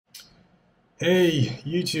Hey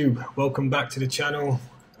YouTube, welcome back to the channel.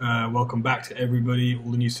 Welcome back to everybody,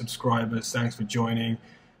 all the new subscribers. Thanks for joining.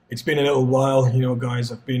 It's been a little while,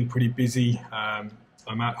 guys. I've been pretty busy. I'm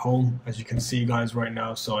at home, as you can see, guys, right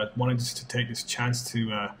now. So I wanted just to take this chance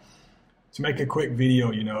to make a quick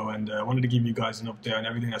video, and I wanted to give you guys an update on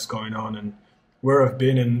everything that's going on and where I've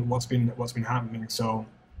been and what's been happening. So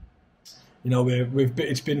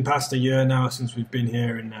it's been past a year now since we've been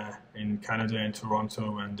here in Canada, in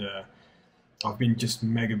Toronto, and I've been just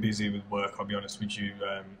mega busy with work. I'll be honest with you.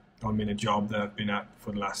 I'm in a job that I've been at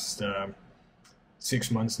for the last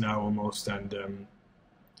 6 months now almost, and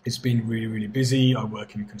it's been really, really busy. I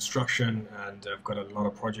work in construction, and I've got a lot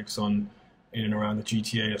of projects on in and around the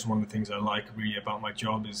GTA. That's one of the things I like really about my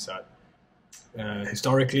job, is that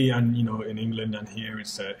historically and in England and here,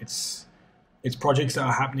 it's projects that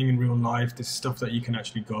are happening in real life. This stuff that you can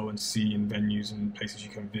actually go and see in venues and places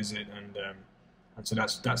you can visit, and so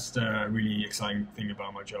that's the really exciting thing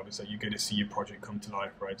about my job, is that you get to see your project come to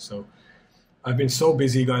life, right? So I've been so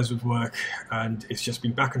busy, guys, with work, and it's just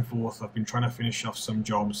been back and forth. I've been trying to finish off some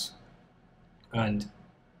jobs, and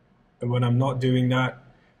when I'm not doing that,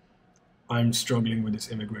 I'm struggling with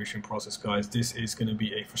this immigration process, guys. This is going to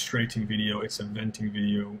be a frustrating video. It's a venting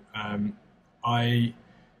video. I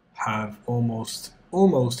have almost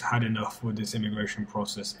had enough with this immigration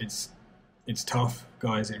process. It's tough,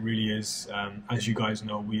 guys. It really is. As you guys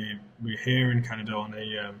know, we're here in Canada on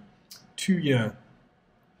a 2-year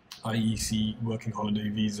IEC working holiday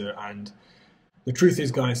visa, and the truth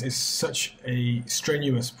is, guys, it's such a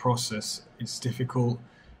strenuous process. It's difficult,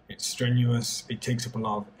 it's strenuous, it takes up a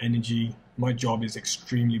lot of energy. My job is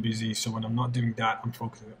extremely busy, so when I'm not doing that, I'm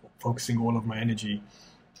focusing all of my energy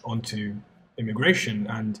onto immigration,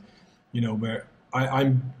 and where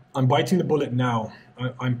I'm biting the bullet now.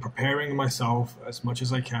 I'm preparing myself as much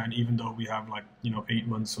as I can, even though we have 8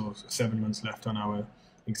 months or 7 months left on our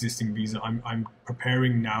existing visa. I'm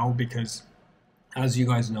preparing now because, as you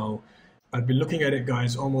guys know, I've been looking at it,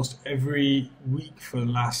 guys, almost every week for the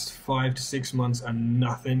last 5 to 6 months, and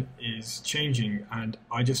nothing is changing, and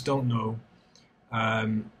I just don't know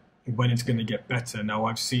when it's going to get better. Now,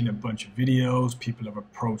 I've seen a bunch of videos. People have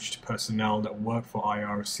approached personnel that work for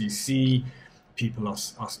IRCC. People are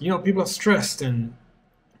stressed, and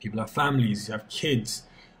people have families, have kids,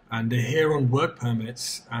 and they're here on work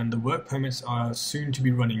permits, and the work permits are soon to be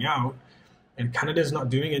running out, and Canada's not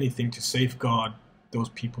doing anything to safeguard those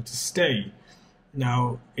people to stay.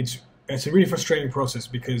 Now, it's a really frustrating process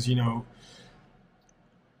because,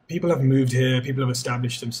 people have moved here, people have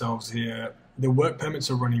established themselves here, their work permits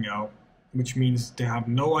are running out, which means they have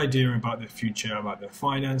no idea about their future, about their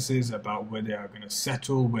finances, about where they are going to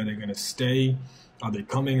settle, where they're going to stay, are they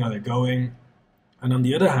coming, are they going? And on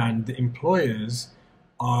the other hand, the employers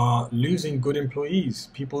are losing good employees,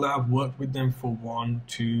 people that have worked with them for 1,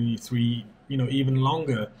 2, 3, even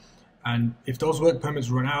longer. And if those work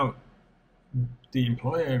permits run out, the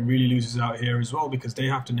employer really loses out here as well, because they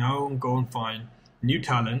have to now go and find new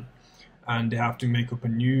talent, and they have to make up a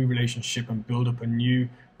new relationship and build up a new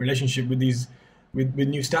relationship with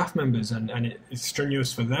new staff members, and it's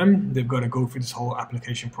strenuous for them. They've got to go through this whole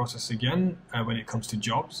application process again when it comes to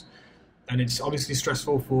jobs, and it's obviously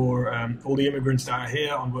stressful for all the immigrants that are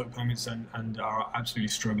here on work permits and are absolutely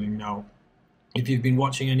struggling now. If you've been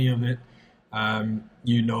watching any of it,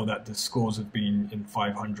 you know that the scores have been in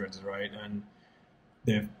 500s, right? And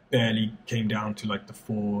they've barely came down to the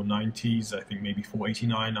 490s. I think maybe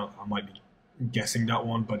 489. I might be guessing that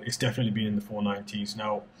one, but it's definitely been in the 490s.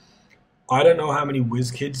 Now, I don't know how many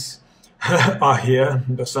whiz kids are here,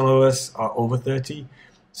 but some of us are over 30.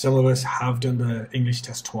 Some of us have done the English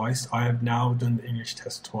test twice. I have now done the English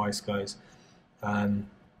test twice, guys. I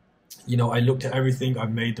looked at everything.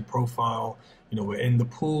 I've made the profile. We're in the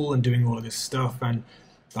pool and doing all of this stuff, and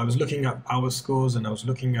I was looking at our scores, and I was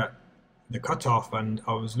looking at the cutoff, and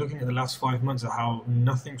I was looking at the last 5 months of how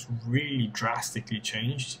nothing's really drastically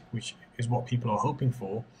changed, which is what people are hoping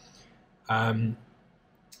for, and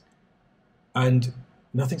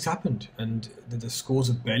nothing's happened, and the scores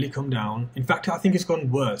have barely come down. In fact, I think it's gone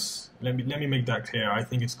worse. Let me make that clear. I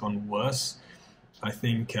think it's gone worse. I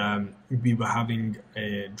think we were having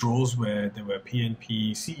draws where there were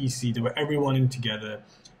PNP, CEC, there were everyone in together,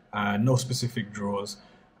 no specific draws,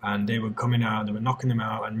 and they were coming out, they were knocking them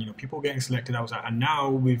out, and people were getting selected. And now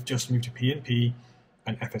we've just moved to PNP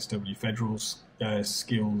and FSW, Federal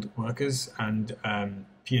Skilled Workers, and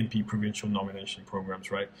PNP Provincial Nomination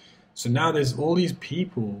Programs, right? So now there's all these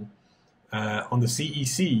people on the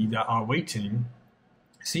CEC that are waiting.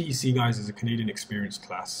 CEC, guys, is a Canadian experience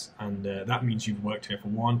class, and that means you've worked here for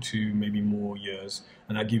 1, 2, maybe more years,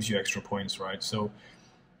 and that gives you extra points, right? So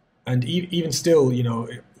And even still,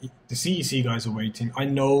 the CEC guys are waiting. I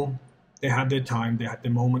know they had their time. They had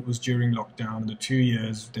their moment was during lockdown. The 2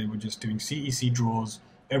 years they were just doing CEC draws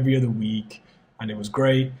every other week, and it was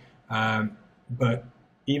great. But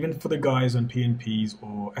even for the guys on PNPs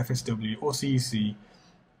or FSW or CEC,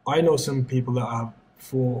 I know some people that have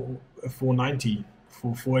 490,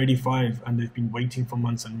 for 485, and they've been waiting for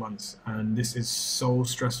months and months. And this is so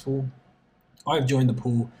stressful. I've joined the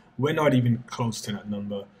pool. We're not even close to that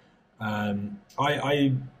number. I'm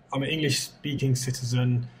an English-speaking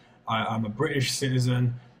citizen. I'm a British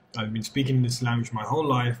citizen. I've been speaking this language my whole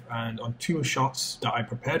life, and on two shots that I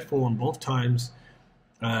prepared for on both times,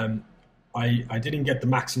 um, I didn't get the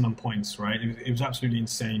maximum points. Right, it was absolutely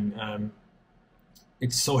insane.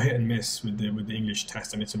 It's so hit and miss with the English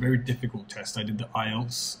test, and it's a very difficult test. I did the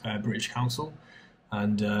IELTS, British Council,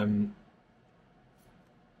 and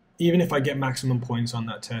even if I get maximum points on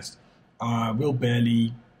that test, we'll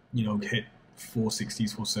barely, hit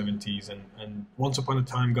 460s, 470s, and once upon a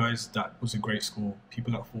time, guys, that was a great score.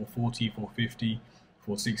 People at 440, 450,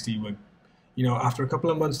 460 were, after a couple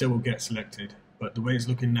of months they will get selected. But the way it's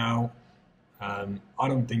looking now, I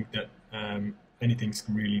don't think that anything's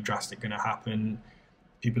really drastic going to happen.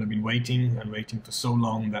 People have been waiting and waiting for so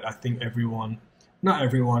long that I think not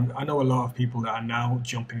everyone, I know a lot of people that are now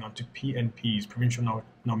jumping onto PNPs, provincial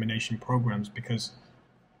nomination programs, because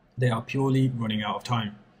they are purely running out of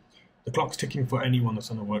time. The clock's ticking for anyone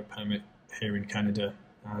that's on a work permit here in Canada,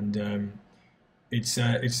 and it's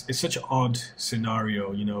such an odd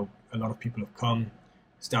scenario. A lot of people have come,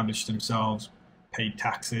 established themselves, paid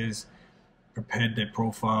taxes, prepared their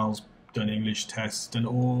profiles, done English tests, done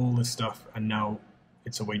all this stuff, and now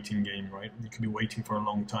it's a waiting game, right? You could be waiting for a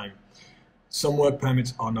long time. Some work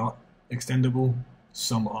permits are not extendable,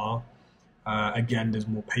 some are. Again, there's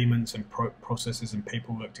more payments and processes and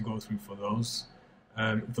paperwork to go through for those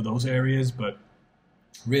areas. But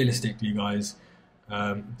realistically, guys,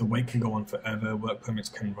 the wait can go on forever. Work permits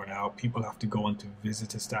can run out. People have to go on to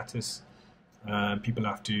visitor status. People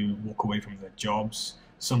have to walk away from their jobs.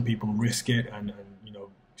 Some people risk it and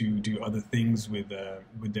do other things with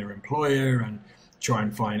their employer and try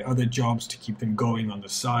and find other jobs to keep them going on the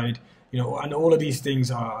side. And all of these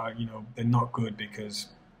things are, they're not good, because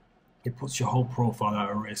it puts your whole profile at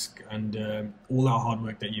a risk, and all that hard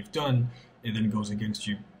work that you've done, it then goes against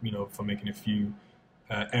you, for making a few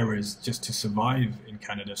errors just to survive in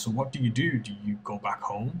Canada. So what do? Do you go back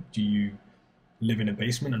home? Do you live in a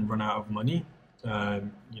basement and run out of money?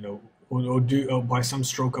 Or by some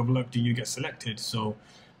stroke of luck, do you get selected? So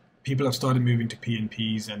people have started moving to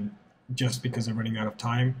PNPs, and just because they're running out of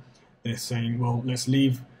time, they're saying, well, let's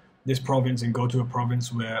leave this province and go to a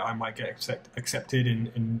province where I might get accepted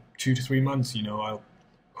in 2 to 3 months. I'll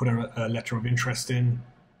put a letter of interest in,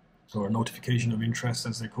 or a notification of interest,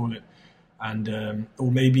 as they call it, and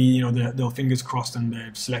or maybe they're fingers crossed and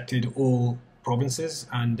they've selected all provinces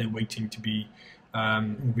and they're waiting to be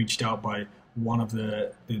reached out by one of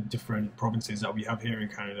the different provinces that we have here in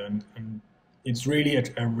Canada, and it's really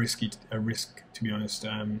a risk, to be honest.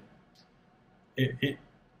 It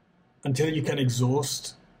until you can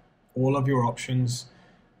exhaust all of your options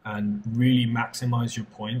and really maximize your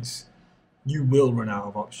points, you will run out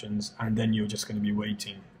of options, and then you're just going to be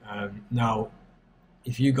waiting. Now,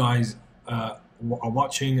 if you guys are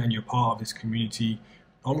watching and you're part of this community,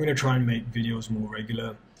 I'm going to try and make videos more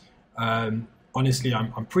regular. Honestly,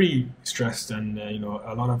 I'm pretty stressed, and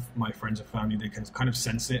a lot of my friends and family, they can kind of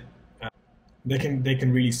sense it. They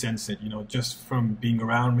can really sense it, just from being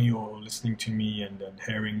around me or listening to me and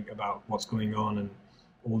hearing about what's going on and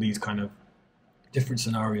all these kind of different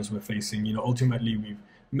scenarios we're facing. Ultimately, we've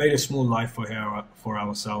made a small life for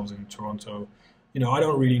ourselves in Toronto. I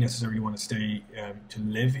don't really necessarily want to stay to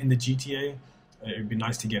live in the GTA. It'd be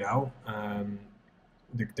nice to get out.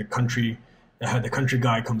 The country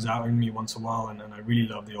guy comes out in me once in a while, and I really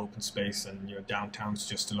love the open space. And downtown's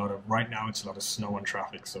just right now it's a lot of snow and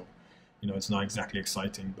traffic, so it's not exactly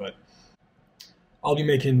exciting. But I'll be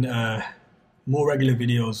making more regular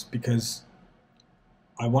videos, because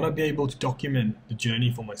I want to be able to document the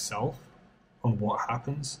journey for myself on what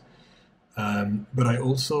happens, but I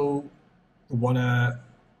also want to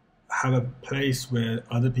have a place where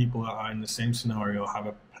other people that are in the same scenario have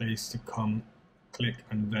a place to come, click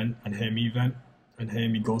and vent, and hear me vent, and hear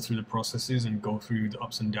me go through the processes and go through the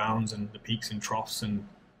ups and downs and the peaks and troughs, and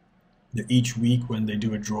each week when they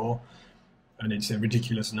do a draw and it's a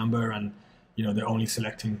ridiculous number, and they're only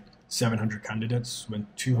selecting 700 candidates when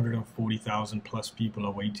 240,000 plus people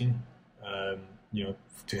are waiting,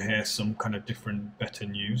 to hear some kind of different, better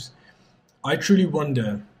news. I truly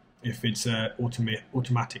wonder if it's a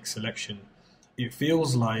automatic selection, it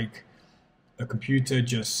feels like a computer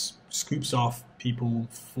just scoops off people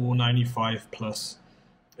 495 plus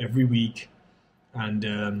every week,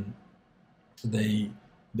 and they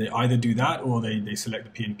either do that, or they select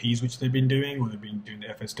the PNPs, which they've been doing, or they've been doing the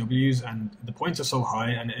FSWs, and the points are so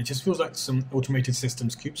high, and it just feels like some automated system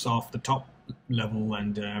scoops off the top level,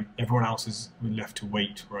 and everyone else is left to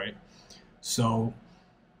wait, right? So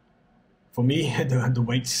for me, the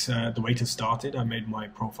wait has started. I made my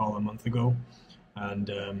profile a month ago,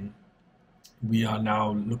 and we are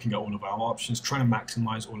now looking at all of our options, trying to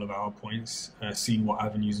maximize all of our points, seeing what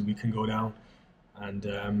avenues we can go down. And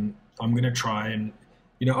I'm going to try and,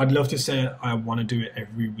 I'd love to say I want to do it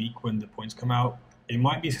every week when the points come out. It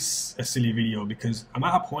might be a silly video because I'm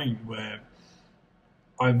at a point where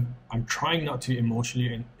I'm trying not to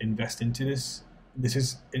emotionally invest into this. This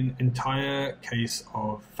is an entire case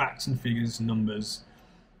of facts and figures, numbers,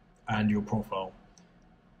 and your profile.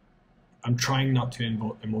 I'm trying not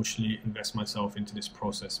to emotionally invest myself into this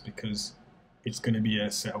process because it's going to be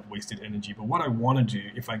a set of wasted energy. But what I want to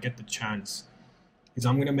do, if I get the chance, is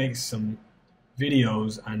I'm going to make some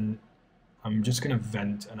videos, and I'm just going to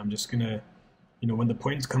vent, and I'm just going to, when the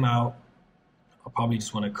points come out, I'll probably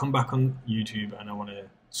just want to come back on YouTube and I want to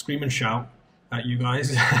scream and shout at you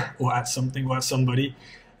guys or at something or at somebody,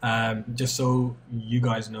 just so you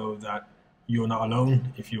guys know that you're not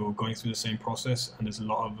alone if you're going through the same process, and there's a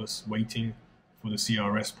lot of us waiting for the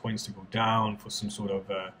CRS points to go down, for some sort of,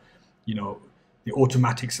 the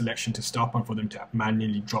automatic selection to stop, and for them to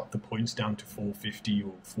manually drop the points down to 450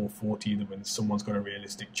 or 440 when someone's got a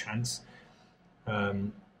realistic chance.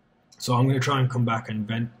 So I'm going to try and come back and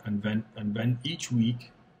vent and vent and vent each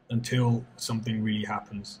week until something really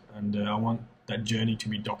happens, and I want that journey to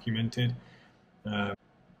be documented.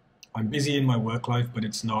 I'm busy in my work life, but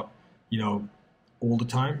it's not all the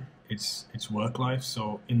time. It's work life.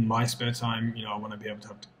 So in my spare time, I want to be able to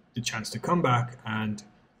have the chance to come back and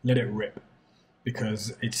let it rip,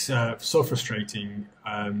 because it's so frustrating.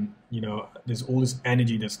 There's all this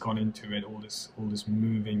energy that's gone into it, all this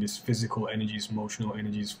moving, this physical energy, this emotional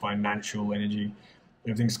energy, this financial energy.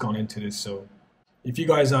 Everything's gone into this. So if you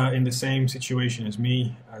guys are in the same situation as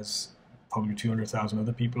me, as probably 200,000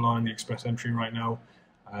 other people are in the Express Entry right now,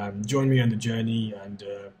 join me on the journey and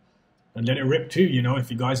let it rip too. If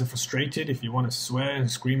you guys are frustrated, if you want to swear and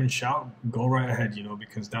scream and shout, go right ahead,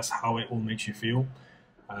 because that's how it all makes you feel.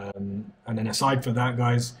 And then aside from that,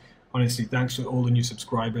 guys, honestly, thanks for all the new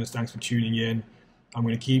subscribers. Thanks for tuning in. I'm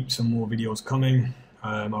going to keep some more videos coming.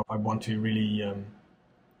 I want to really,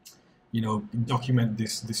 document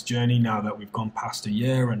this journey now that we've gone past a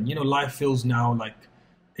year, and, life feels now like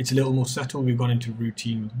it's a little more settled. We've gone into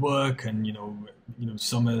routine with work, and,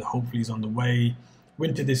 summer hopefully is on the way.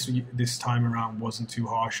 Winter this time around wasn't too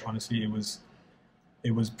harsh. Honestly, it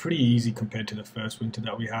was pretty easy compared to the first winter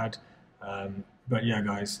that we had. But yeah,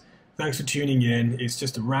 guys, thanks for tuning in. It's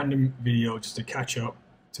just a random video, just to catch up,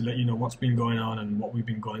 to let you know what's been going on and what we've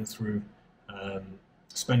been going through.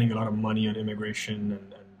 Spending a lot of money on immigration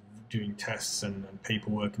and doing tests and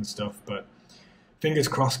paperwork and stuff. But fingers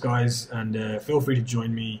crossed, guys, and feel free to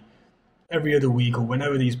join me every other week or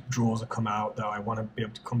whenever these draws come out, that I want to be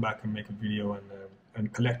able to come back and make a video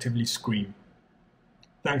and collectively scream.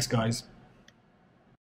 Thanks, guys.